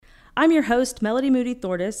I'm your host, Melody Moody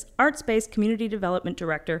Thortis, Arts-Based Community Development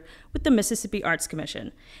Director with the Mississippi Arts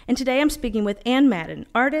Commission. And today I'm speaking with Ann Madden,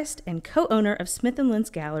 artist and co-owner of Smith & Lentz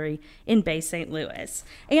Gallery in Bay St. Louis.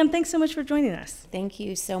 Ann, thanks so much for joining us. Thank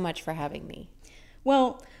you so much for having me.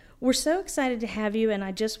 Well, we're so excited to have you, and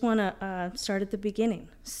I just want to start at the beginning.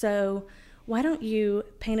 So why don't you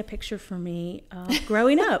paint a picture for me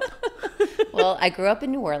growing up? Well, I grew up in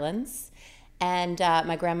New Orleans, and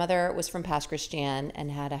my grandmother was from Pas Christian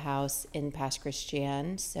and had a house in Pas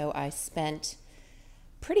Christian. So I spent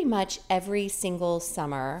pretty much every single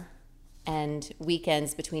summer and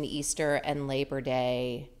weekends between Easter and Labor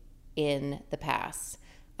Day in the Pas.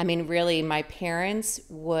 I mean, really, my parents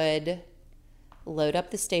would load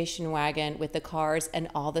up the station wagon with the cars and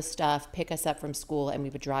all the stuff, pick us up from school, and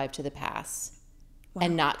we would drive to the Pas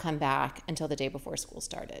and not come back until the day before school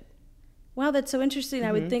started. Wow, that's so interesting.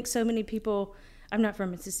 I would think so many people, I'm not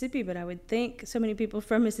from Mississippi, but I would think so many people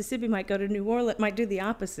from Mississippi might go to New Orleans, might do the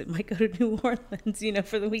opposite, might go to New Orleans,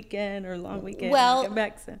 for the weekend or long weekend. Well, and come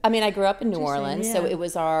back, so. I mean, I grew up in New Orleans, yeah. so it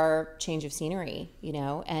was our change of scenery,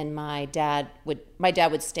 and my dad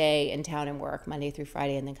would stay in town and work Monday through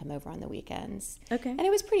Friday and then come over on the weekends. Okay. And it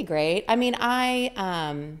was pretty great. I mean,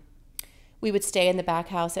 we would stay in the back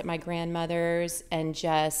house at my grandmother's and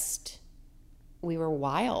we were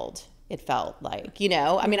wild. It felt like,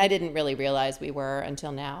 I mean, I didn't really realize we were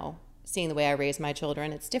until now. Seeing the way I raised my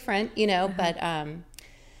children, it's different, but I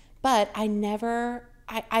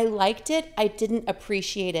liked it. I didn't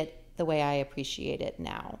appreciate it the way I appreciate it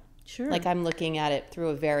now. Sure. Like I'm looking at it through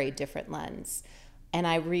a very different lens. And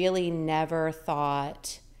I really never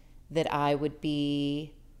thought that I would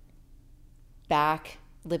be back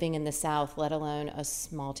living in the South, let alone a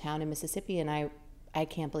small town in Mississippi. And I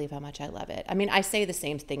can't believe how much I love it. I mean, I say the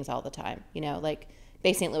same things all the time, like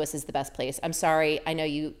Bay St. Louis is the best place. I'm sorry. I know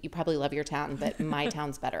you probably love your town, but my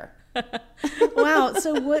town's better. Wow.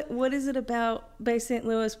 So what is it about Bay St.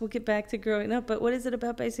 Louis? We'll get back to growing up, but what is it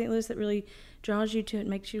about Bay St. Louis that really draws you to it and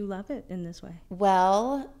makes you love it in this way?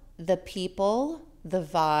 Well, the people, the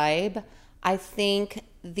vibe, I think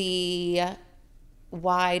the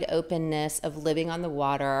wide openness of living on the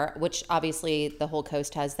water, which obviously the whole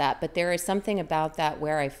coast has that, but there is something about that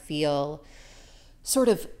where I feel sort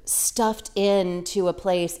of stuffed into a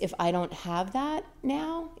place if I don't have that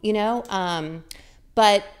now,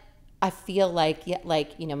 but I feel like,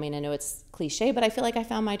 I mean, I know it's cliche, but I feel like I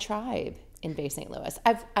found my tribe in Bay St. Louis.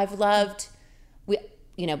 I've loved,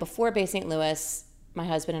 before Bay St. Louis, my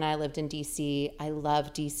husband and I lived in DC. I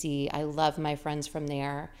love DC. I love my friends from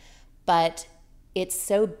there, but it's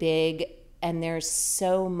so big and there's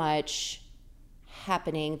so much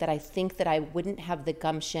happening that I think that I wouldn't have the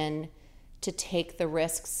gumption to take the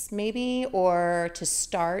risks maybe or to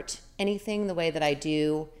start anything the way that I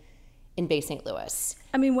do in Bay St. Louis.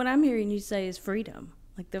 I mean, what I'm hearing you say is freedom.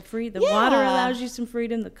 Like the water allows you some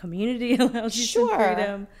freedom, the community allows you some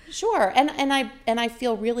freedom. Sure. And I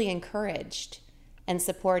feel really encouraged and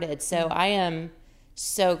supported. So I am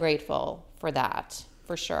so grateful for that,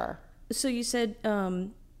 for sure. So you said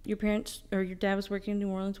your parents or your dad was working in New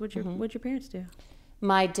Orleans. What'd your parents do?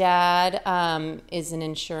 My dad is an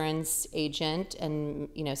insurance agent and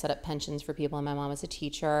set up pensions for people, and my mom was a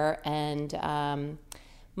teacher. And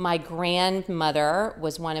my grandmother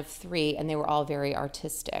was one of three, and they were all very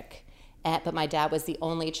artistic. But my dad was the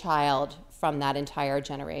only child from that entire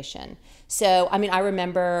generation. So I mean, I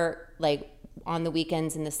remember on the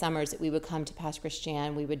weekends in the summers that we would come to Pas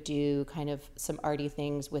Christian, we would do kind of some arty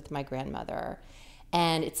things with my grandmother.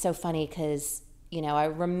 And it's so funny because,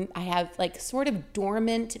 I have sort of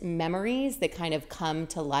dormant memories that kind of come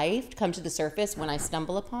to the surface when I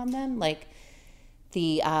stumble upon them. Like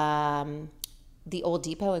the old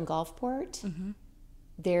depot in Gulfport,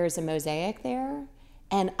 there's a mosaic there.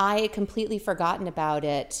 And I had completely forgotten about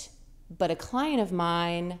it. But a client of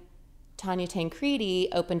mine, Tanya Tancredi,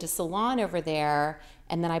 opened a salon over there,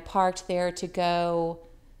 and then I parked there to go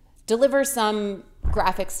deliver some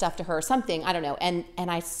graphic stuff to her or something, I don't know. And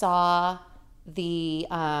I saw the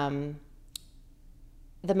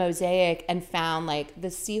mosaic and found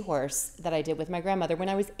the seahorse that I did with my grandmother when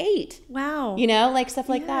I was 8. Wow. Stuff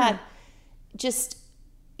like that. Just,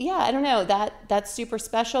 I don't know, that's super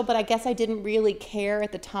special, but I guess I didn't really care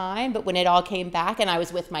at the time. But when it all came back and I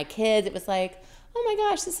was with my kids, it was like, oh my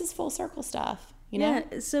gosh, this is full circle stuff, Yeah.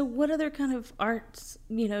 So what other kind of arts,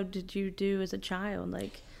 did you do as a child?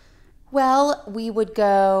 Well, we would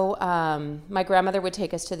go, my grandmother would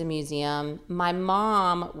take us to the museum. My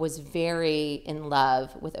mom was very in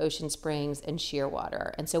love with Ocean Springs and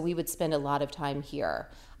Shearwater. And so we would spend a lot of time here.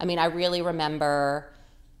 I mean, I really remember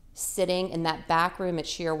sitting in that back room at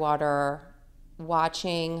Shearwater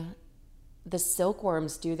watching the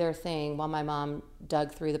silkworms do their thing while my mom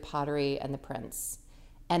dug through the pottery and the prints.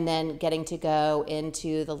 And then getting to go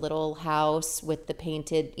into the little house with the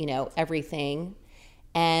painted, everything,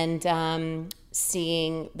 and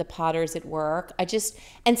seeing the potters at work.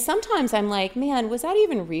 And sometimes I'm like, man, was that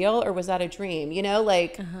even real or was that a dream?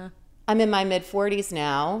 I'm in my mid 40s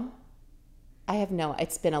now.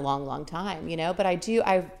 It's been a long, long time, but I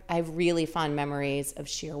have really fond memories of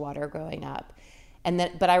Shearwater growing up.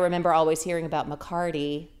 But I remember always hearing about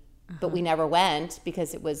McCarty, but we never went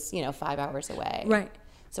because it was, 5 hours away. Right.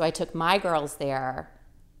 So I took my girls there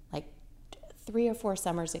like 3 or 4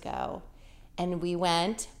 summers ago, and we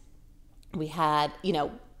went. We had,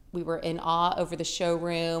 we were in awe over the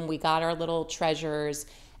showroom. We got our little treasures,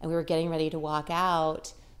 and we were getting ready to walk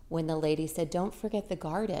out when the lady said, "Don't forget the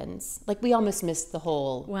gardens." Like, we almost missed the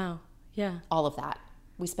whole. Wow. Yeah. All of that.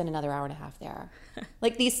 We spent another hour and a half there.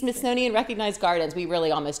 Like, these Smithsonian recognized gardens, we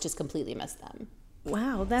really almost just completely missed them.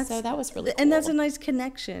 Wow. So that was really cool. And that's a nice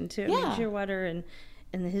connection to Yeah.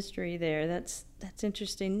 and the history there. That's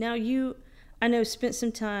interesting. Now I know, spent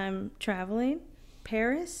some time traveling.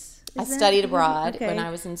 Paris? I studied abroad when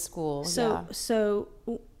I was in school. So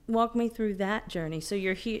walk me through that journey. So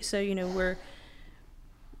you're here. So you're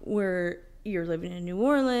living in New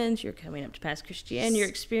Orleans. You're coming up to Pass Christian. You're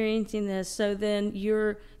experiencing this. So then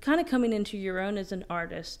you're kind of coming into your own as an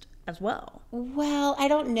artist as well. Well, I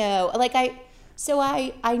don't know.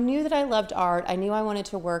 I knew that I loved art. I knew I wanted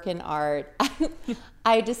to work in art.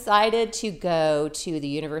 I decided to go to the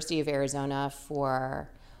University of Arizona for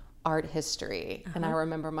art history. And I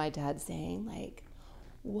remember my dad saying, like,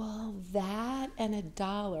 well, that and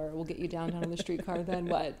 $1 will get you downtown on the streetcar, then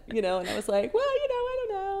what? And I was like, well, I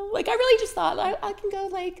don't know. Like, I really just thought I can go,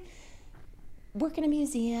 like, work in a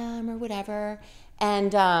museum or whatever.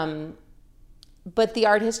 And, but the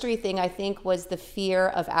art history thing, I think, was the fear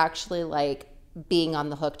of actually, like, being on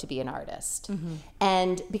the hook to be an artist. Mm-hmm.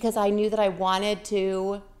 And because I knew that I wanted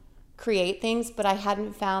to create things, but I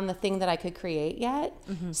hadn't found the thing that I could create yet.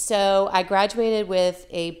 Mm-hmm. So I graduated with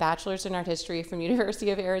a bachelor's in art history from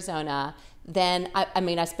University of Arizona. Then,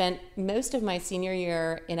 I spent most of my senior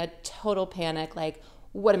year in a total panic, like,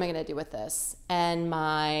 what am I going to do with this? And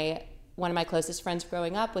one of my closest friends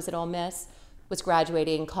growing up was at Ole Miss, was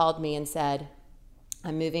graduating, called me and said,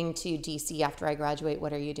 I'm moving to DC after I graduate.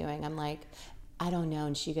 What are you doing? I'm like, I don't know.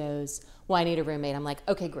 And she goes, well, I need a roommate. I'm like,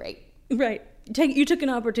 okay, great. Right. You took an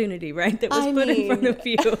opportunity, right? That was put in front of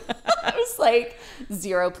you. I was like,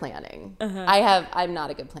 zero planning. Uh-huh. I'm not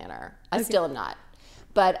a good planner. I still am not.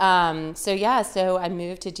 But, so I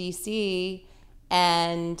moved to DC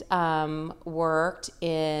and worked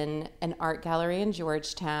in an art gallery in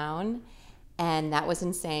Georgetown. And that was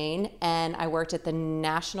insane. And I worked at the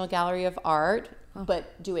National Gallery of Art,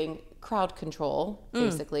 but doing crowd control,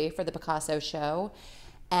 basically, for the Picasso show.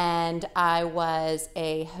 And I was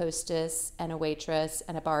a hostess and a waitress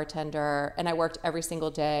and a bartender, and I worked every single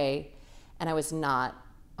day, and I was not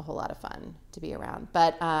a whole lot of fun to be around.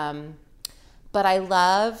 But I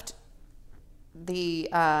loved the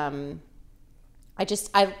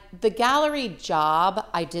the gallery job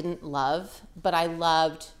I didn't love, but I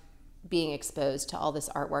loved being exposed to all this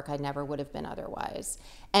artwork I never would have been otherwise.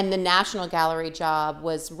 And the National Gallery job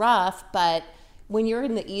was rough, but when you're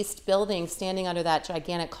in the East Building standing under that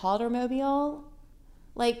gigantic Caldermobile,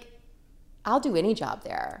 like, I'll do any job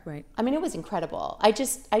there. Right. I mean, it was incredible. I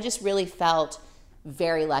just really felt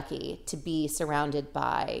very lucky to be surrounded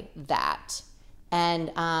by that.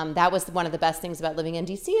 And that was one of the best things about living in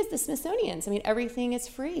DC is the Smithsonian's. I mean, everything is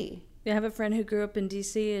free. I have a friend who grew up in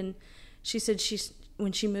DC, and she said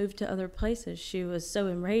when she moved to other places, she was so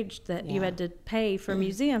enraged that you had to pay for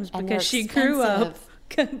museums because she grew up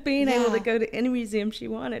being able to go to any museum she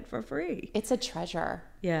wanted for free. It's a treasure.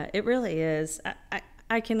 Yeah, it really is.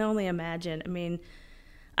 I can only imagine. I mean,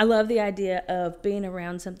 I love the idea of being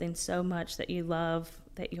around something so much that you love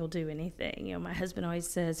that you'll do anything. You know, my husband always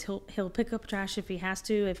says he'll pick up trash if he has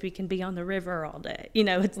to, if he can be on the river all day. You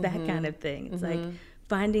know, it's that kind of thing. It's like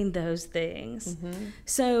finding those things.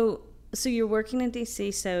 So you're working in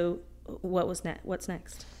DC. So what's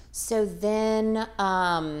next? So then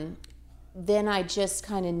I just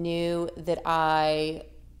kind of knew that I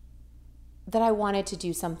wanted to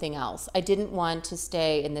do something else. I didn't want to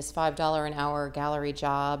stay in this $5 an hour gallery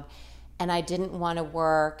job, and I didn't want to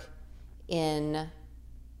work in,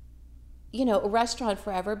 a restaurant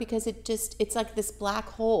forever because it's like this black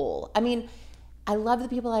hole. I mean, I love the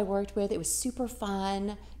people I worked with. It was super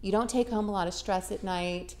fun. You don't take home a lot of stress at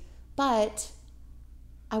night, but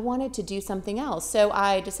I wanted to do something else. So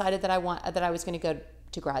I decided that I was going to go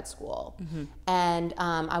to grad school. And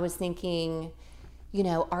I was thinking,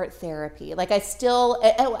 art therapy. Like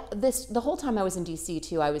the whole time I was in DC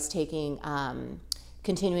too, I was taking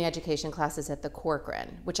continuing education classes at the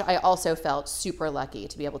Corcoran, which I also felt super lucky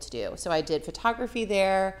to be able to do. So I did photography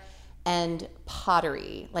there and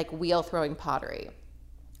pottery, like wheel throwing pottery.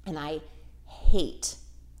 And I hate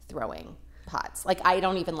throwing pots. Like I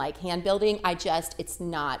don't even like hand building. It's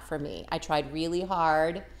not for me. I tried really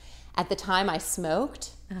hard. At the time I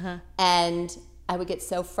smoked and I would get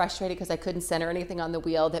so frustrated because I couldn't center anything on the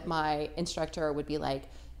wheel that my instructor would be like,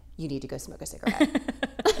 you need to go smoke a cigarette.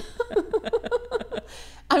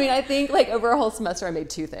 I mean, I think like over a whole semester I made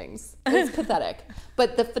 2 things. It's pathetic.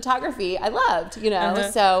 But the photography I loved,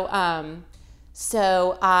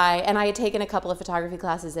 So I had taken a couple of photography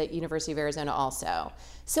classes at University of Arizona also.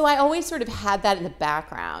 So I always sort of had that in the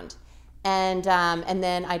background. And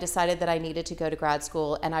then I decided that I needed to go to grad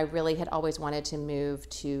school, and I really had always wanted to move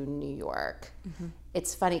to New York. Mm-hmm.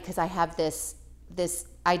 It's funny because I have this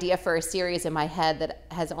idea for a series in my head that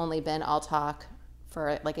has only been all talk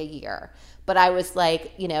for like a year. But I was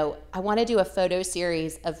like, I want to do a photo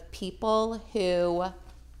series of people who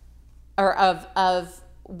are of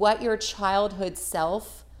what your childhood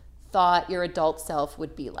self thought your adult self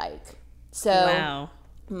would be like. So wow.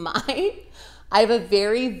 I have a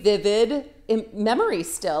very vivid memory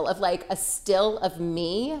still of like a still of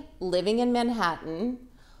me living in Manhattan,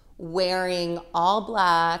 wearing all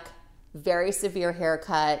black, very severe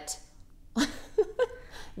haircut,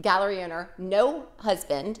 gallery owner, no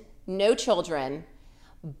husband, no children,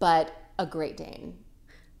 but a Great Dane.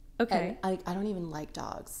 Okay. And I don't even like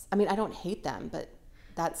dogs. I mean, I don't hate them, but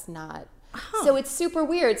that's not. So it's super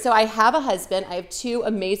weird. So I have a husband. I have 2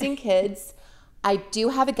 amazing kids. I do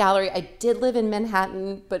have a gallery. I did live in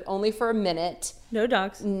Manhattan, but only for a minute. No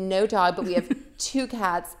dogs. No dog, but we have 2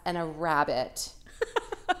 cats and a rabbit.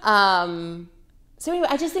 So anyway,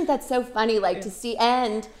 I just think that's so funny, like to see,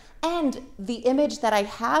 and the image that I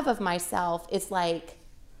have of myself is like,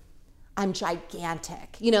 I'm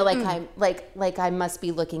gigantic, I'm like I must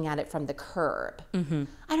be looking at it from the curb. Mm-hmm.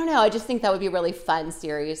 I don't know. I just think that would be a really fun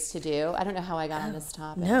series to do. I don't know how I got on this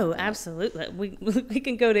topic. No, absolutely. We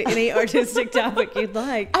can go to any artistic topic you'd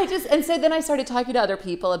like. And so then I started talking to other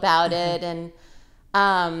people about it, and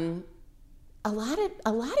a lot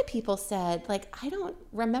of people said, like, I don't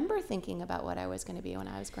remember thinking about what I was going to be when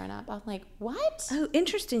I was growing up. I'm like, what? Oh,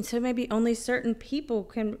 interesting. So maybe only certain people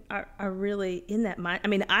are really in that mind. I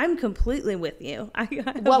mean, I'm completely with you. What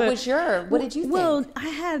did you think? Well, I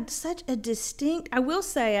had such a distinct, I will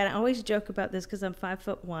say, and I always joke about this because I'm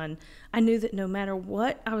 5'1". I knew that no matter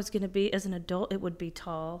what I was going to be as an adult, it would be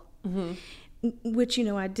tall. Mm-hmm. Which,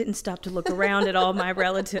 I didn't stop to look around at all my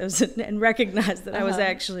relatives and recognize that I was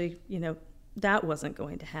actually, that wasn't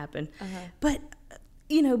going to happen. But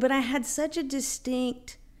I had such a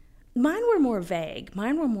distinct, mine were more vague.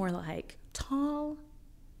 Mine were more like tall,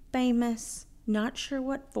 famous, not sure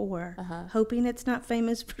what for, hoping it's not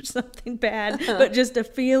famous for something bad, but just a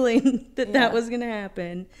feeling that was going to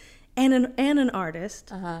happen. And an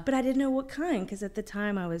artist, but I didn't know what kind, because at the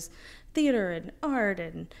time I was theater and art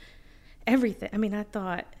and everything. I mean, I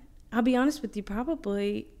thought, I'll be honest with you,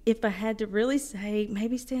 probably, if I had to really say,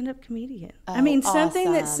 maybe stand-up comedian. Oh, I mean, something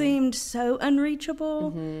awesome. that seemed so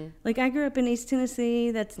unreachable. Mm-hmm. Like, I grew up in East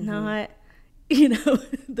Tennessee. That's not,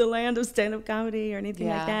 the land of stand-up comedy or anything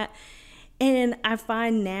like that. And I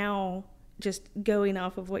find now, just going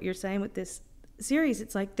off of what you're saying with this series,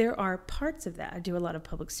 it's like there are parts of that. I do a lot of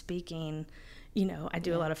public speaking. I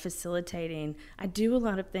do a lot of facilitating. I do a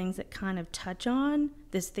lot of things that kind of touch on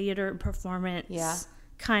this theater performance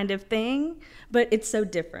kind of thing, but it's so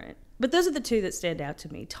different. But those are the 2 that stand out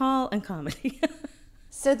to me, tall and comedy.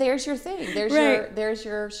 So there's your thing. There's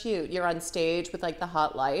your shoot. You're on stage with like the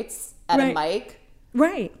hot lights at a mic.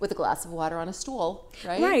 Right. With a glass of water on a stool,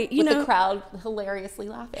 right? Right. With the crowd hilariously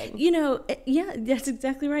laughing. Yeah, that's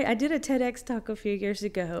exactly right. I did a TEDx talk a few years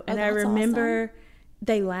ago, and I remember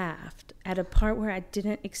they laughed at a part where I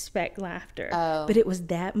didn't expect laughter. Oh. But it was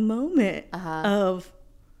that moment of,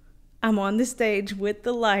 I'm on the stage with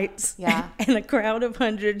the lights, and a crowd of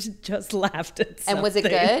hundreds just laughed at something. And was it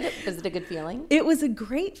good? Was it a good feeling? It was a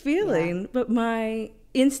great feeling, but my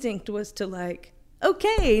instinct was to like,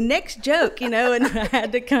 okay, next joke, and I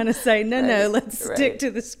had to kind of say, no, let's stick to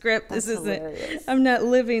the script. This isn't, hilarious. I'm not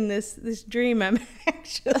living this dream. I'm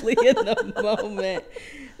actually in the moment.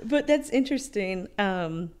 But that's interesting.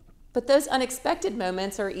 But those unexpected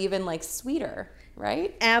moments are even like sweeter,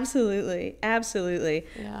 right? Absolutely.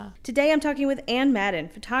 Yeah. Today I'm talking with Ann Madden,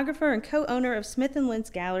 photographer and co-owner of Smith & Lentz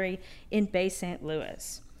Gallery in Bay St.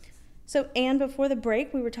 Louis. So, Anne, before the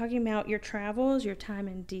break, we were talking about your travels, your time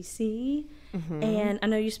in D.C., and I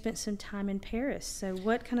know you spent some time in Paris. So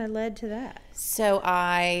what kind of led to that? So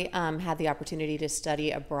I had the opportunity to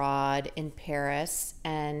study abroad in Paris,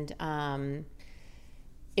 and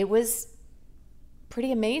it was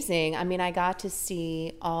pretty amazing. I mean, I got to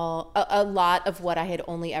see a lot of what I had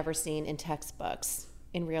only ever seen in textbooks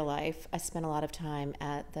in real life. I spent a lot of time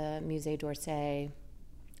at the Musée d'Orsay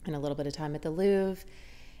and a little bit of time at the Louvre,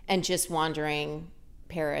 and just wandering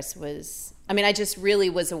Paris was, I mean, I just really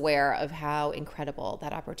was aware of how incredible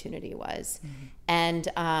that opportunity was. And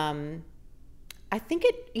I think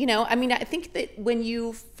I think that when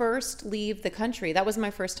you first leave the country, that was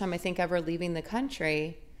my first time, I think, ever leaving the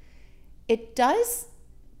country, it does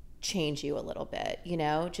change you a little bit,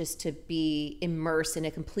 just to be immersed in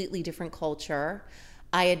a completely different culture.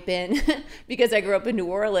 I had been, because I grew up in New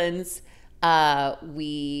Orleans,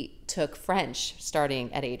 we took French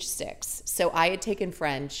starting at age 6. So I had taken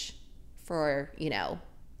French for,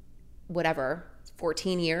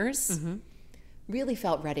 14 years. Really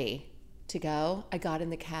felt ready to go. I got in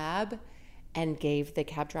the cab and gave the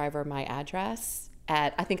cab driver my address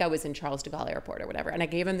I think I was in Charles de Gaulle Airport or whatever. And I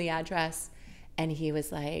gave him the address, and he was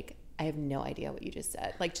like, I have no idea what you just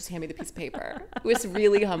said. Like, just hand me the piece of paper. It was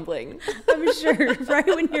really humbling. I'm sure, right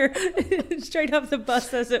when you're straight off the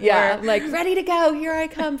bus, as it were. I'm like, ready to go. Here I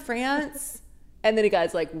come, France. And then the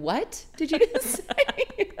guy's like, what did you just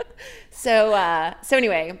say? So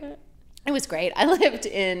anyway, it was great. I lived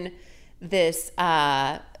in this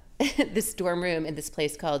this dorm room in this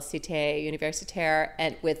place called Cité Universitaire,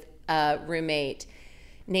 and with a roommate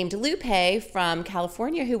named Lupe from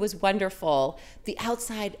California, who was wonderful. The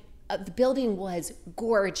outside of the building was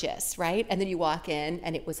gorgeous, right? And then you walk in,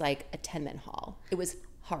 and it was like a tenement hall. It was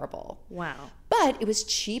horrible. Wow. But it was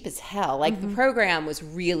cheap as hell. Like, the program was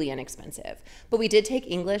really inexpensive. But we did take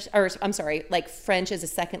French as a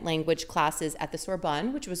second language classes at the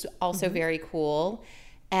Sorbonne, which was also very cool.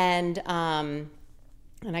 And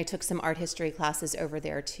I took some art history classes over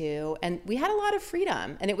there too. And we had a lot of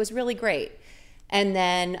freedom, and it was really great. And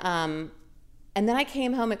then I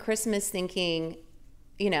came home at Christmas thinking,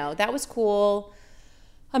 that was cool.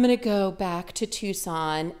 I'm going to go back to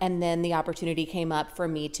Tucson. And then the opportunity came up for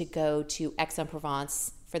me to go to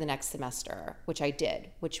Aix-en-Provence for the next semester, which I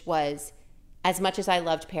did, which was, as much as I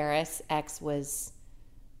loved Paris, Aix was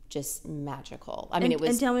just magical. I mean, it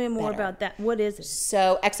was And tell me more better. about that. What is it?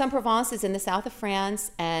 So Aix-en-Provence is in the south of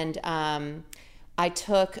France, and I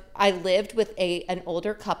lived with an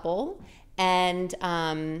older couple, and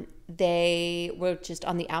they were just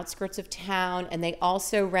on the outskirts of town, and they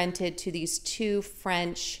also rented to these 2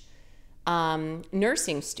 French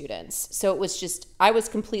nursing students. So it was just, I was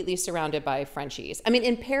completely surrounded by Frenchies. I mean,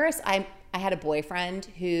 in Paris, I had a boyfriend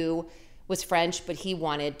who was French, but he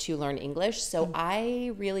wanted to learn English. So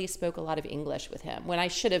I really spoke a lot of English with him when I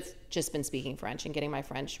should have just been speaking French and getting my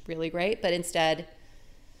French really great. But instead,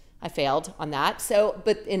 I failed on that. So,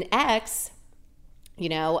 but in Aix,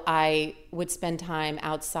 I would spend time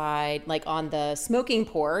outside, like on the smoking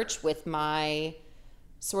porch with my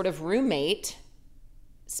sort of roommate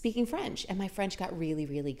speaking French. And my French got really,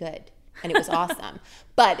 really good. And it was awesome.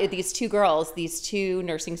 But these 2 girls, these 2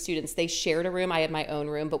 nursing students, they shared a room. I had my own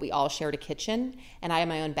room, but we all shared a kitchen, and I had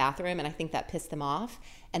my own bathroom, and I think that pissed them off.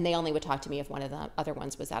 And they only would talk to me if one of the other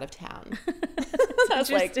ones was out of town. So I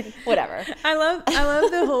was like, whatever. I love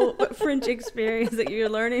the whole French experience that you're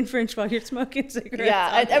learning French while you're smoking cigarettes.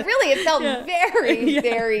 Yeah, it felt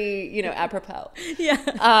very, apropos.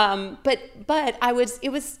 Yeah. But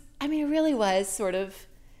it really was sort of,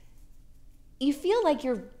 you feel like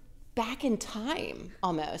you're back in time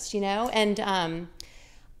almost, and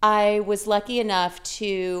I was lucky enough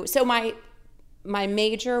so my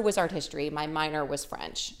major was art history, my minor was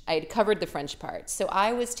French. I had covered the French part, so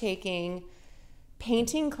I was taking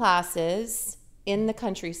painting classes in the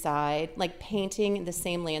countryside, like painting the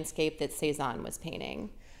same landscape that Cézanne was painting.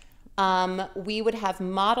 We would have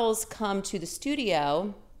models come to the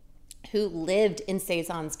studio who lived in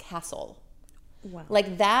Cézanne's castle. Wow.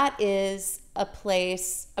 Like, that is a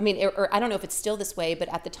place, I mean, or I don't know if it's still this way,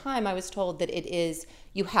 but at the time I was told that it is,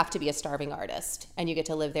 you have to be a starving artist and you get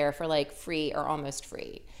to live there for like free or almost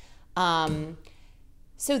free.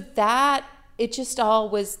 So that, it just all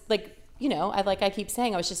was like, I keep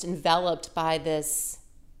saying, I was just enveloped by this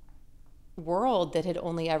world that had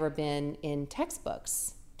only ever been in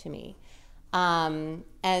textbooks to me. And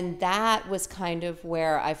that was kind of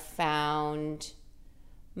where I found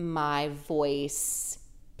my voice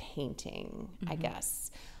painting, I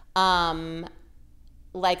guess.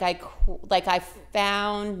 I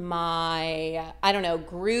found my, I don't know,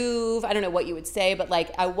 groove. I don't know what you would say, but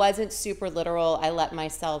like I wasn't super literal. I let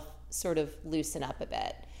myself sort of loosen up a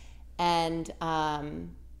bit. And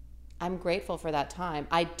I'm grateful for that time.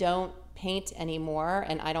 I don't paint anymore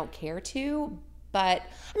and I don't care to, but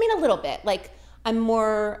I mean a little bit. Like I'm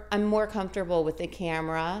more comfortable with the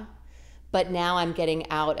camera, but now I'm getting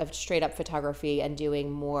out of straight up photography and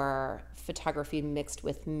doing more photography mixed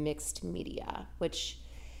with mixed media, which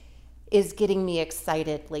is getting me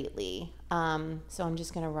excited lately. So I'm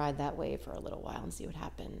just going to ride that wave for a little while and see what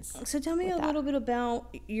happens. So tell me a little bit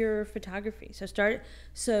about your photography.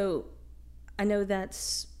 So I know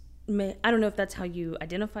I don't know if that's how you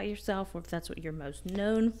identify yourself or if that's what you're most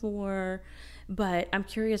known for, but I'm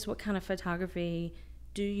curious, what kind of photography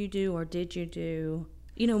do you do or did you do?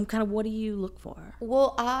 You know, kind of what do you look for?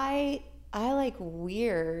 Well, I like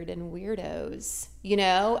weird and weirdos. You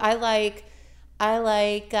know, I like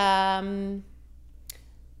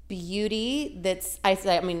beauty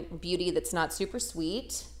beauty that's not super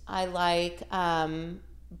sweet. I like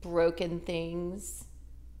broken things,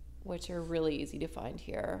 which are really easy to find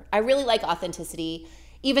here. I really like authenticity,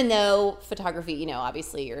 even though photography, you know,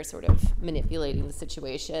 obviously you're sort of manipulating the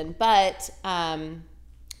situation. But,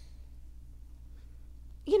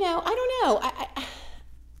 you know, I don't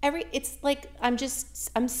know. It's like I'm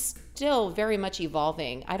still very much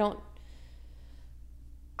evolving.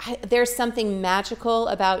 There's something magical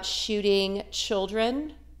about shooting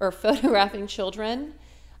children or photographing children,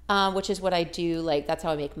 which is what I do. Like, that's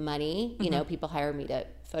how I make money. You know, people hire me to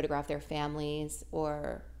photograph their families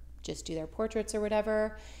or just do their portraits or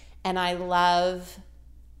whatever. And I love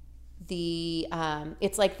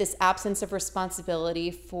it's like this absence of responsibility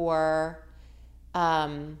for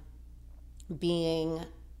being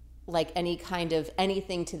like anything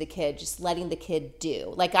to the kid, just letting the kid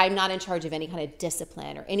do. Like, I'm not in charge of any kind of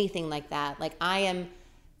discipline or anything like that. Like, I am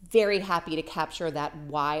very happy to capture that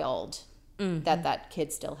wild that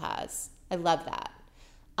kid still has. I love that.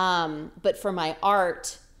 But for my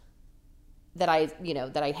art that I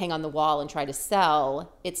hang on the wall and try to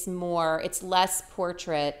sell, it's less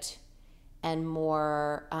portrait and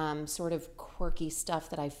more sort of quirky stuff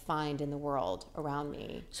that I find in the world around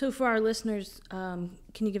me. So for our listeners, can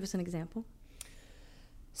you give us an example?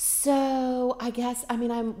 So I guess,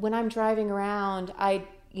 when I'm driving around,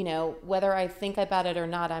 whether I think about it or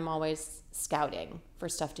not, I'm always scouting for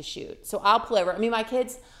stuff to shoot. So I'll pull over. My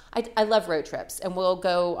kids, I love road trips, and we'll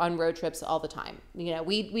go on road trips all the time. You know,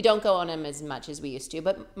 we don't go on them as much as we used to,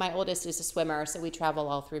 but my oldest is a swimmer, so we travel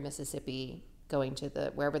all through Mississippi, going to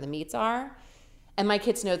wherever the meets are. And my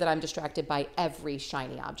kids know that I'm distracted by every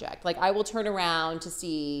shiny object. Like, I will turn around to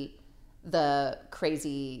see the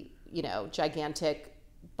crazy, gigantic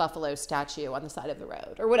buffalo statue on the side of the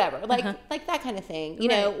road or whatever, like that kind of thing, you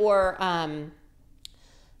know, or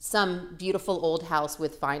some beautiful old house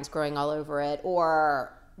with vines growing all over it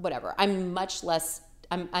or whatever. I'm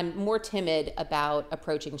more timid about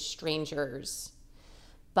approaching strangers,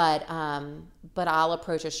 but I'll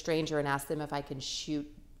approach a stranger and ask them if I can shoot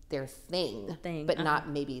their thing, but not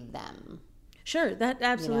maybe them. Sure, that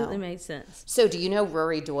absolutely makes sense. So do you know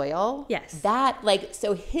Rory Doyle? Yes.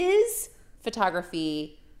 So his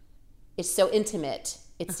photography is so intimate,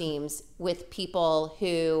 it seems, with people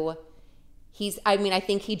who I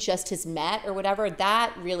think he just has met or whatever.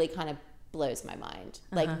 That really kind of blows my mind.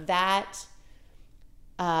 Like that,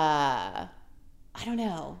 I don't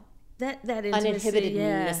know. That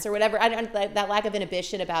uninhibitedness or whatever. That lack of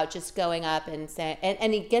inhibition about just going up and saying,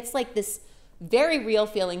 and he gets like this very real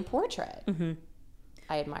feeling portrait. Mm-hmm.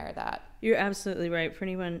 I admire that. You're absolutely right. For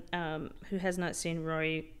anyone who has not seen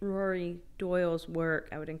Rory Doyle's work,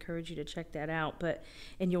 I would encourage you to check that out.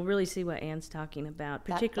 And you'll really see what Ann's talking about,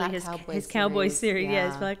 particularly his Cowboy series. Yeah,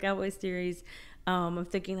 his Black Cowboy series. I'm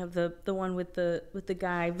thinking of the one with the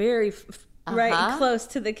guy very right close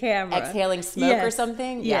to the camera, exhaling smoke or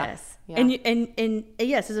something. Yes, yeah. And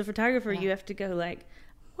yes, as a photographer, you have to go like,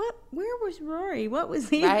 what? Where was Rory? What was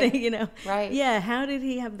he thinking? Right? Yeah. How did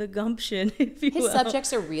he have the gumption? If you will? His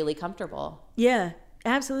subjects are really comfortable. Yeah,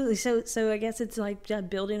 absolutely. So I guess it's like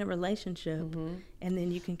building a relationship, and then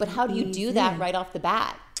you can. But how do you do that right off the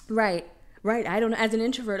bat? Right. I don't know. As an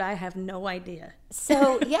introvert, I have no idea.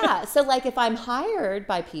 So, yeah. So, like, if I'm hired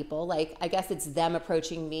by people, like, I guess it's them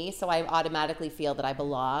approaching me, so I automatically feel that I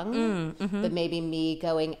belong. But maybe me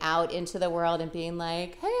going out into the world and being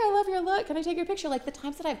like, hey, I love your look. Can I take your picture? Like, the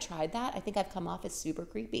times that I've tried that, I think I've come off as super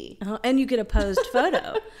creepy. And you get a posed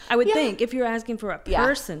photo, I would think, if you're asking for a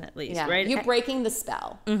person at least, right? You're breaking the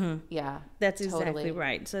spell. Yeah. That's exactly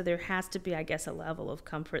right. So there has to be, I guess, a level of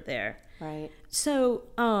comfort there. Right. So,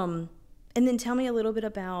 And then tell me a little bit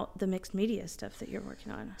about the mixed media stuff that you're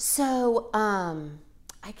working on. So,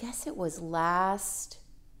 I guess it was last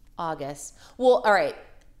August. Well, all right.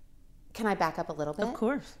 Can I back up a little bit? Of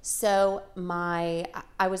course. So I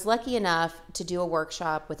was lucky enough to do a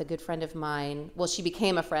workshop with a good friend of mine. Well, she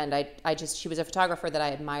became a friend. She was a photographer that I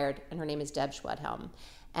admired, and her name is Deb Schwedhelm.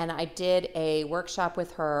 And I did a workshop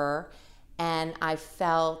with her, and I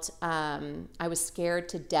felt I was scared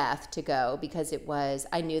to death to go because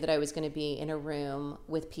I knew that I was going to be in a room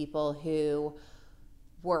with people who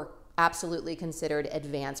were absolutely considered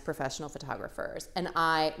advanced professional photographers. And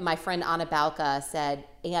my friend Anna Balka said,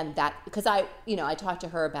 and that, because I talked to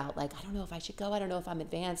her about like, I don't know if I should go. I don't know if I'm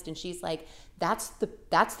advanced. And she's like, that's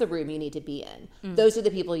the room you need to be in. Those are the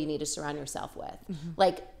people you need to surround yourself with.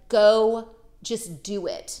 Like, go, just do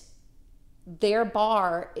it. Their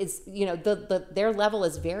bar is, their level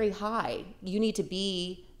is very high. You need to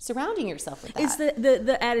be surrounding yourself with that. It's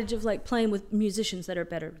the adage of like playing with musicians that are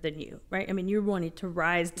better than you, right? I mean, you're wanting to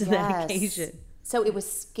rise to that occasion. So it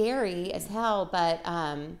was scary as hell, but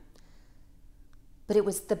it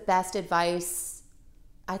was the best advice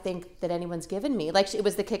I think that anyone's given me. Like, it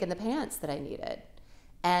was the kick in the pants that I needed.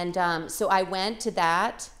 And so I went to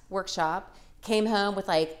that workshop, came home with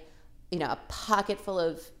like, a pocket full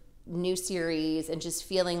of new series and just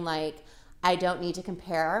feeling like I don't need to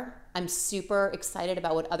compare. I'm super excited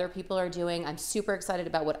about what other people are doing. I'm super excited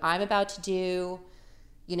about what I'm about to do,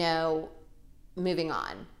 moving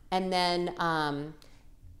on. And then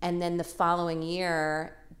the following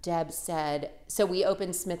year, Deb said, so we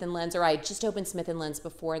opened Smith & Lens, or I just opened Smith & Lens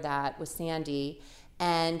before that with Sandy.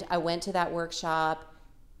 And I went to that workshop,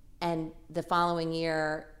 and the following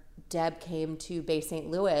year, Deb came to Bay St.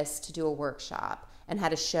 Louis to do a workshop and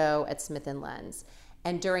had a show at Smith & Lens.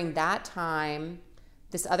 And during that time,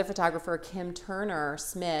 this other photographer, Kim Turner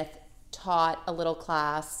Smith, taught a little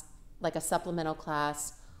class, like a supplemental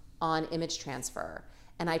class on image transfer.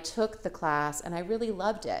 And I took the class and I really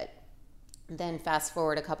loved it. Then fast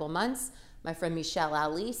forward a couple months, my friend Michelle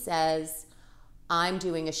Ali says, I'm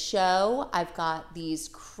doing a show. I've got these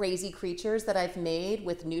crazy creatures that I've made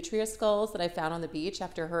with nutria skulls that I found on the beach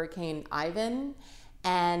after Hurricane Ivan.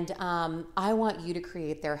 And I want you to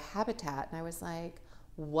create their habitat. And I was like,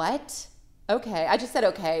 what? Okay. I just said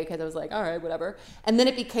okay because I was like, all right, whatever. And then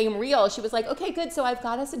it became real. She was like, okay, good. So I've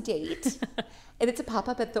got us a date. And it's a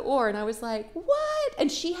pop-up at the Ore. And I was like, what?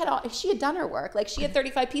 And she had done her work. Like, she had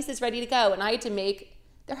 35 pieces ready to go. And I had to make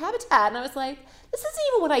their habitat. And I was like, this isn't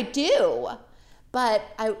even what I do. But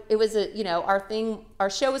it was our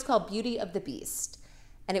show was called Beauty of the Beast.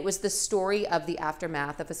 And it was the story of the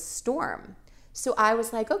aftermath of a storm. So I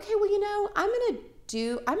was like, okay, well, I'm going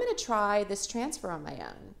to try this transfer on my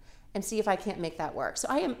own and see if I can't make that work. So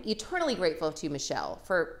I am eternally grateful to Michelle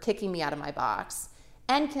for kicking me out of my box,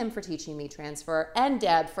 and Kim for teaching me transfer, and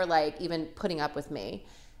Deb for like even putting up with me.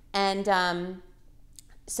 And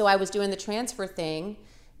so I was doing the transfer thing.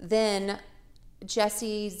 Then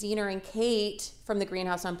Jesse, Zener, and Kate from the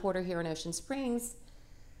Greenhouse on Porter here in Ocean Springs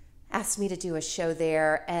asked me to do a show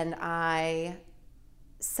there, and at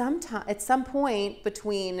some point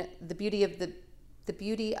between the Beauty of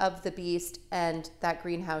the Beast and that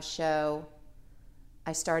Greenhouse show,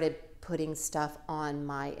 I started putting stuff on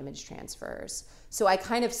my image transfers. So I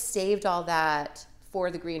kind of saved all that for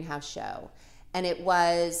the Greenhouse show. And it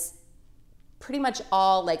was pretty much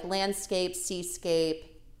all like landscape, seascape,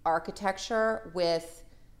 architecture with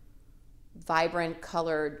vibrant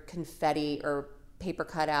colored confetti or paper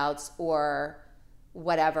cutouts or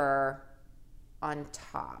whatever on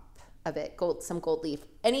top of it, some gold leaf,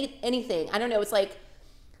 anything. I don't know. It's like,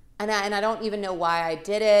 and I don't even know why I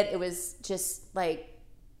did it. It was just like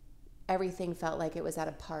everything felt like it was at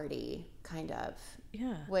a party, kind of.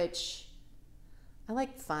 Yeah. Which I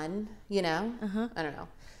like fun, I don't know.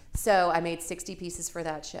 So I made 60 pieces for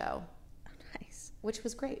that show. Nice. Which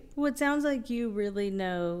was great. Well, it sounds like you really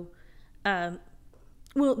know,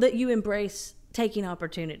 that you embrace taking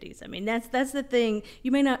opportunities. I mean, that's the thing.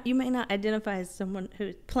 You may not identify as someone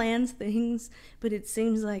who plans things, but it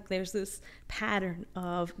seems like there's this pattern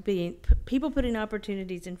of people putting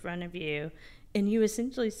opportunities in front of you, and you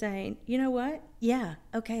essentially saying, you know what? Yeah,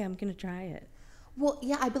 okay, I'm going to try it. Well,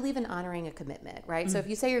 yeah, I believe in honoring a commitment, right? Mm-hmm. So if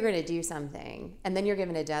you say you're going to do something and then you're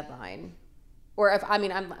given a deadline, or I'm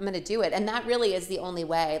going to do it, and that really is the only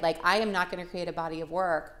way. Like, I am not going to create a body of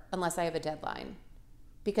work unless I have a deadline,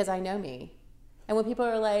 because I know me. And when people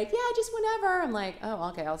are like, yeah, just whenever, I'm like, oh,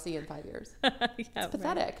 okay, I'll see you in 5 years. Yeah, it's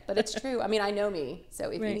pathetic, right. But it's true. I mean, I know me. So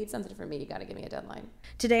if you need something from me, you got to give me a deadline.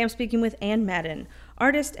 Today I'm speaking with Ann Madden,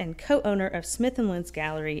 artist and co-owner of Smith & Lens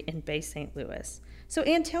Gallery in Bay St. Louis. So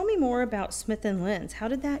Ann, tell me more about Smith & Lens. How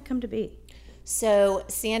did that come to be? So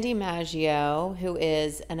Sandy Maggio, who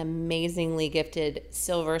is an amazingly gifted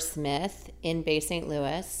silversmith in Bay St.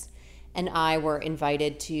 Louis, and I were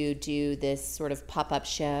invited to do this sort of pop-up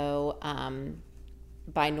show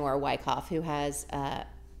by Nora Wyckoff, who has a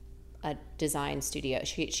design studio.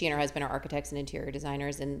 She and her husband are architects and interior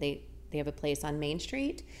designers, and they have a place on Main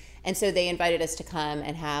Street. And so they invited us to come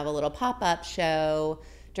and have a little pop-up show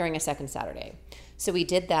during a second Saturday. So we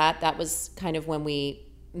did that. That was kind of when we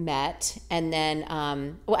met. And then,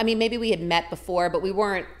 maybe we had met before, but we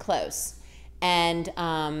weren't close. And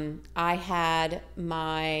I had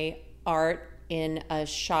my art in a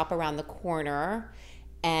shop around the corner.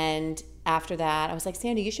 And after that, I was like,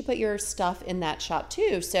 Sandy, you should put your stuff in that shop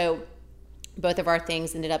too. So both of our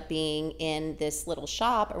things ended up being in this little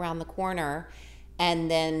shop around the corner. And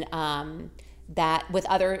then that with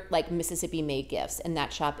other like Mississippi made gifts, and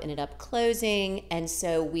that shop ended up closing. And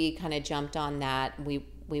so we kind of jumped on that. We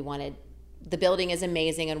wanted, the building is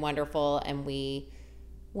amazing and wonderful, and we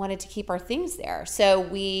wanted to keep our things there. So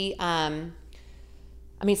we, Sandy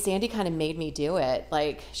kind of made me do it.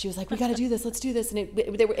 Like, she was like, we got to do this. Let's do this. And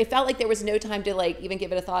it felt like there was no time to like even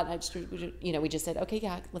give it a thought. And we just said, okay,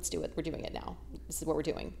 yeah, let's do it. We're doing it now. This is what we're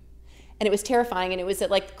doing. And it was terrifying. And it was at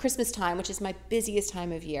like Christmas time, which is my busiest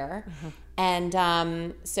time of year. Uh-huh.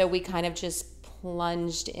 And so we kind of just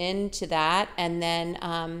plunged into that. And then,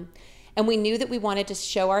 and we knew that we wanted to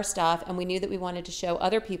show our stuff, and we knew that we wanted to show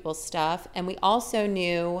other people's stuff. And we also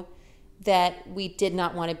knew that we did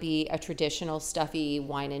not want to be a traditional stuffy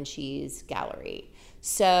wine and cheese gallery.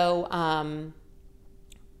 So,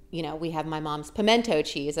 we have my mom's pimento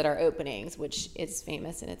cheese at our openings, which is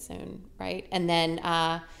famous in its own right. And then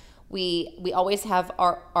we always have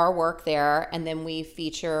our work there, and then we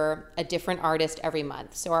feature a different artist every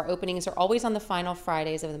month. So our openings are always on the final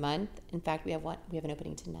Fridays of the month. In fact, we have an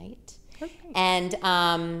opening tonight. Okay. And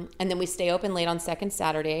then we stay open late on second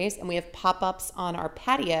Saturdays, and we have pop-ups on our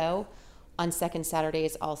patio on second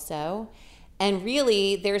Saturdays also. And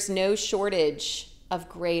really, there's no shortage of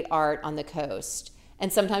great art on the coast.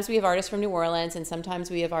 And sometimes we have artists from New Orleans, and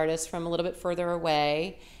sometimes we have artists from a little bit further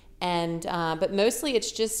away. And but mostly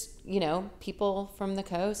it's just, people from the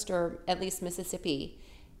coast, or at least Mississippi.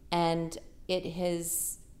 And it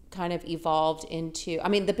has kind of evolved into,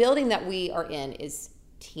 the building that we are in is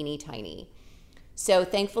teeny tiny. So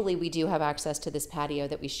thankfully we do have access to this patio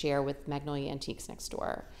that we share with Magnolia Antiques next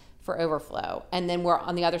door for overflow. And then we're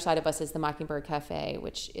on the other side of us is the Mockingbird Cafe,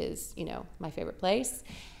 which is, my favorite place.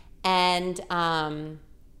 And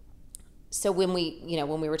so when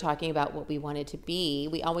we were talking about what we wanted to be,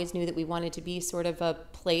 we always knew that we wanted to be sort of a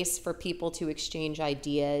place for people to exchange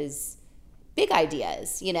ideas, big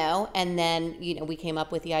ideas, and then, we came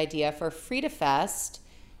up with the idea for Frida Fest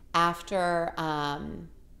after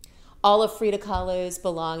all of Frida Kahlo's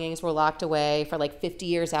belongings were locked away for like 50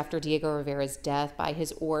 years after Diego Rivera's death by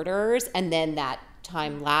his orders. And then that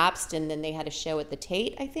time lapsed, and then they had a show at the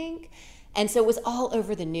Tate, I think. And so it was all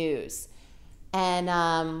over the news. And,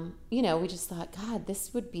 we just thought, God,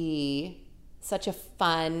 this would be such a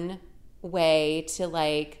fun way to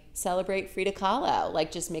like celebrate Frida Kahlo,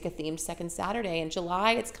 like just make a themed second Saturday in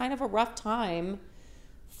July. It's kind of a rough time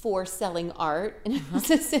for selling art in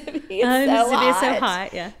Mississippi. Mississippi is so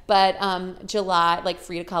hot, yeah. But July, like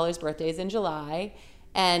Frida Kahlo's birthday is in July.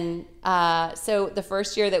 And so the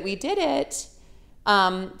first year that we did it,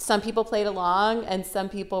 some people played along, and some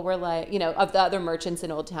people were like, of the other merchants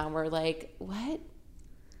in Old Town were like, what?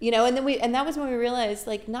 And that was when we realized,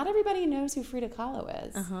 like, not everybody knows who Frida Kahlo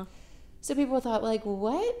is. Uh-huh. So people thought, like,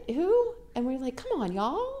 what? Who? And we were like, come on,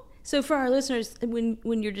 y'all. So for our listeners, when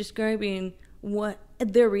you're describing what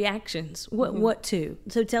their reactions, what to?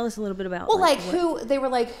 So tell us a little bit about. Well, they were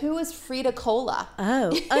like, who is Frida Cola?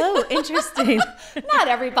 Oh, interesting. Not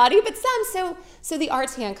everybody, but some. So the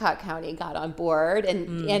Arts Hancock County got on board,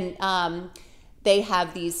 and they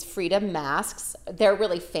have these Frida masks. They're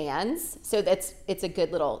really fans, so it's a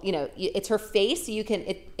good little, it's her face. So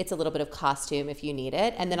it's a little bit of costume if you need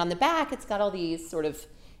it, and then on the back, it's got all these sort of,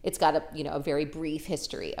 it's got a very brief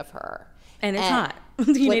history of her. And it's hot.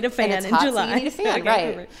 You need a fan in July. So you need a fan,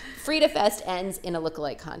 right. Frida Fest ends in a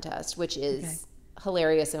lookalike contest, which is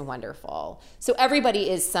hilarious and wonderful. So everybody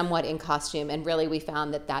is somewhat in costume, and really we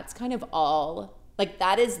found that that's kind of all, like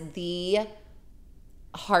that is the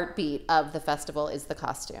heartbeat of the festival, is the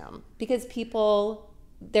costume. Because people,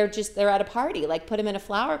 they're at a party, like put them in a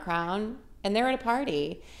flower crown and they're at a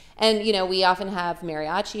party. And, we often have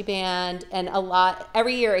mariachi band, and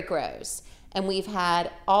every year it grows. And we've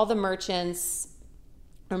had all the merchants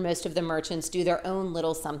or most of the merchants do their own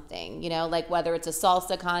little something, like whether it's a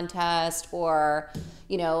salsa contest or,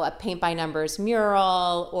 a paint by numbers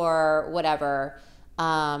mural or whatever.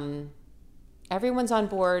 Everyone's on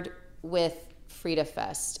board with Frida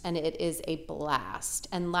Fest, and it is a blast.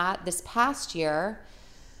 And this past year,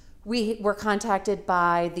 we were contacted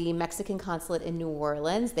by the Mexican consulate in New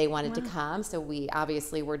Orleans. They wanted to come, so we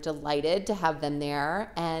obviously were delighted to have them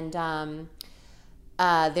there. And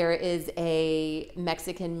there is a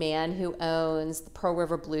Mexican man who owns the Pearl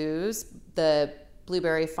River Blues, the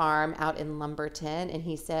blueberry farm out in Lumberton, and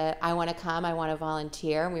he said, I want to come, I want to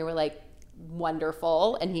volunteer. And we were like,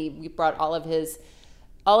 wonderful. And we brought all of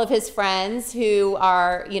his friends who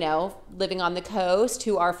are, living on the coast,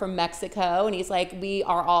 who are from Mexico. And he's like, we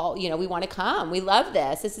are all, we want to come. We love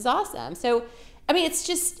this. This is awesome. So, I mean,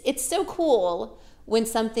 it's so cool when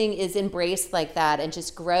something is embraced like that and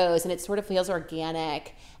just grows, and it sort of feels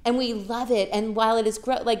organic, and we love it. And while it is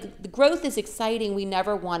the growth is exciting, we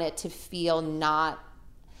never want it to feel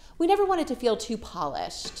too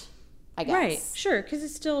polished, I guess. Right, sure, because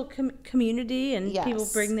it's still community, and people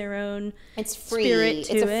bring their own it's free. Spirit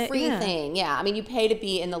to it's it. A free thing, yeah. I mean, you pay to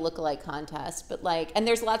be in the lookalike contest, but and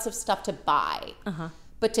there's lots of stuff to buy.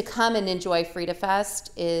 But to come and enjoy Frida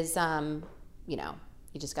Fest is,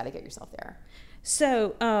 you just got to get yourself there.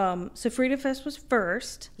 So, Frida Fest was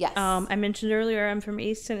first. Yes. I mentioned earlier I'm from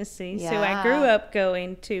East Tennessee, Yeah. so I grew up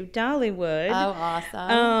going to Dollywood. Oh,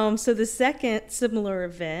 awesome. So the second similar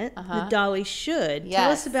event, the Dolly Should. Yes.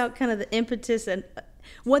 Tell us about kind of the impetus and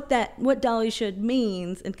what Dolly Should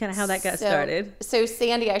means and kind of how that got started. So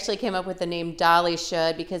Sandy actually came up with the name Dolly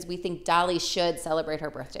Should because we think Dolly should celebrate her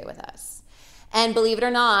birthday with us. And believe it or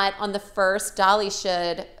not, on the first Dolly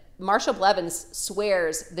Should, Marshall Blevins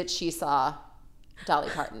swears that she saw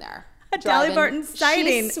Dolly Parton there. A Dolly Parton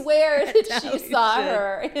sighting. She swears that she saw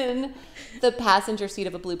her in the passenger seat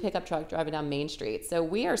of a blue pickup truck driving down Main Street. So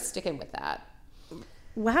we are sticking with that.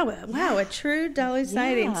 Wow, a true Dolly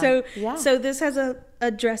sighting. So this has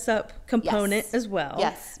a dress up component as well.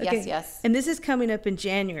 Yes, okay. yes. And this is coming up in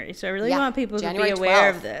January, so I really want people January to be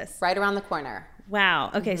aware 12th, of this. Right around the corner.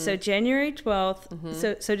 Wow. Okay, so January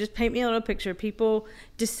 12th. So just paint me a little picture. People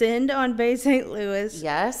descend on Bay St. Louis.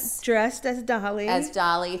 Yes. Dressed as Dolly.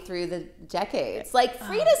 Through the decades.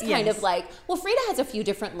 Frida's kind of Frida has a few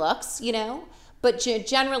different looks, but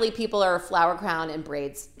generally people are flower crown and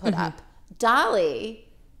braids put up. Dolly,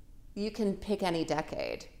 you can pick any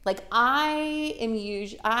decade. I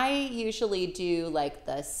usually do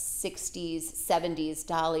the 60s, 70s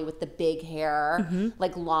Dolly with the big hair,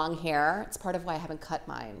 long hair. It's part of why I haven't cut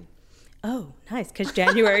mine. Oh, nice, because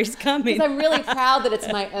January's coming. Because I'm really proud that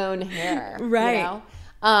it's my own hair. Right.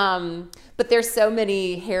 But there's so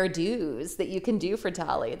many hairdos that you can do for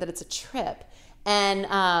Dolly that it's a trip. And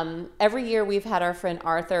every year we've had our friend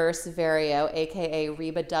Arthur Severio, a.k.a.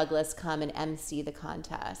 Reba Douglas, come and MC the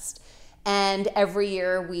contest. And every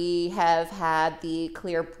year we have had the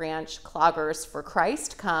Clear Branch Cloggers for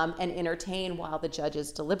Christ come and entertain while the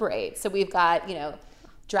judges deliberate. So we've got,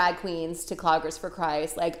 drag queens to Cloggers for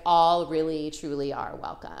Christ, all really, truly are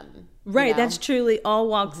welcome. Right, that's truly all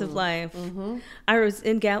walks of life. I was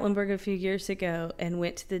in Gatlinburg a few years ago and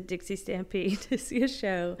went to the Dixie Stampede to see a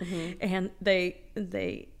show, and they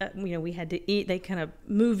we had to eat. They kind of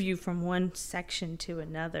move you from one section to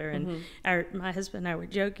another, and my husband and I were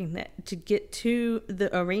joking that to get to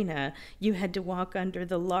the arena, you had to walk under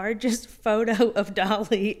the largest photo of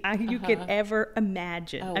Dolly you could ever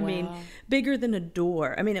imagine. Oh, I mean, bigger than a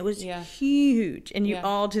door. I mean, it was huge, and you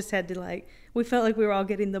all just had to we felt like we were all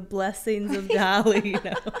getting the blessings of Dolly,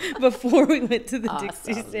 before we went to the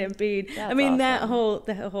Dixie Stampede. That's I mean, awesome.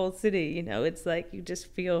 that whole city, it's like you just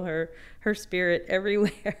feel her spirit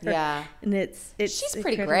everywhere. Yeah. And it's she's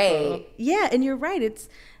pretty incredible. great. Yeah, and you're right.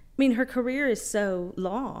 Her career is so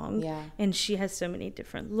long. Yeah. And she has so many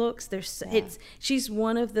different looks. She's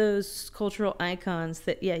one of those cultural icons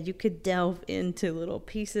that you could delve into little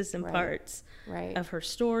pieces and parts of her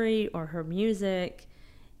story or her music.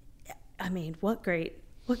 I mean, what great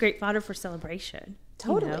fodder for celebration.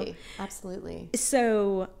 Totally. Absolutely.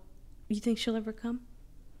 So, you think she'll ever come?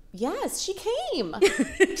 Yes, she came.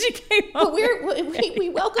 She came. But we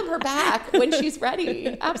welcome her back when she's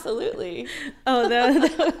ready. Absolutely. Oh,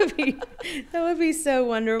 that would be so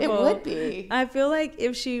wonderful. It would be. I feel like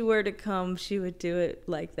if she were to come, she would do it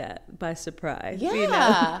like that, by surprise.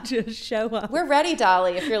 Yeah. Just show up. We're ready,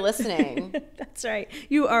 Dolly, if you're listening. That's right.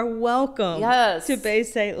 You are welcome to Bay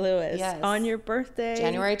St. Louis on your birthday.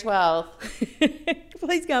 January 12th.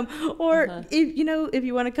 Please come. Or if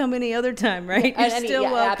you want to come any other time, right? You're still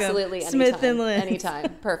welcome. Absolutely. Smith anytime, and Lynn.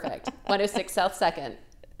 Anytime. Perfect. 106 South 2nd.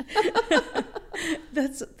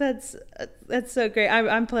 That's so great.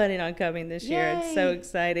 I'm planning on coming this year. It's so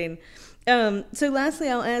exciting. So lastly,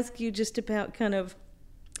 I'll ask you just about kind of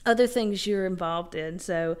other things you're involved in.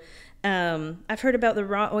 So I've heard about the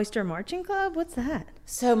Raw Oyster Marching Club. What's that?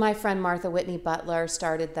 So my friend Martha Whitney Butler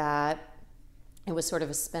started that. It was sort of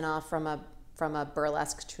a spinoff from a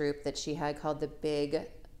burlesque troupe that she had called the Big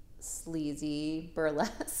Sleazy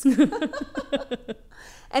Burlesque.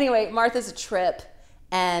 Anyway, Martha's a trip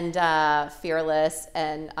and fearless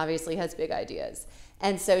and obviously has big ideas.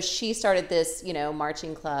 And so she started this,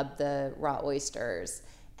 marching club, the Raw Oysters.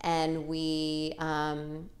 And we,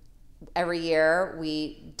 every year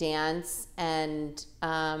we dance and,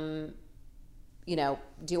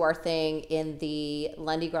 do our thing in the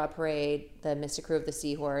Lundy Gras Parade, the Mystic Crew of the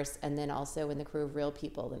Seahorse, and then also in the Crew of Real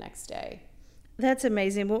People the next day. That's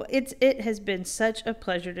amazing. Well, it has been such a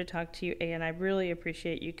pleasure to talk to you, Ann. I really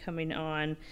appreciate you coming on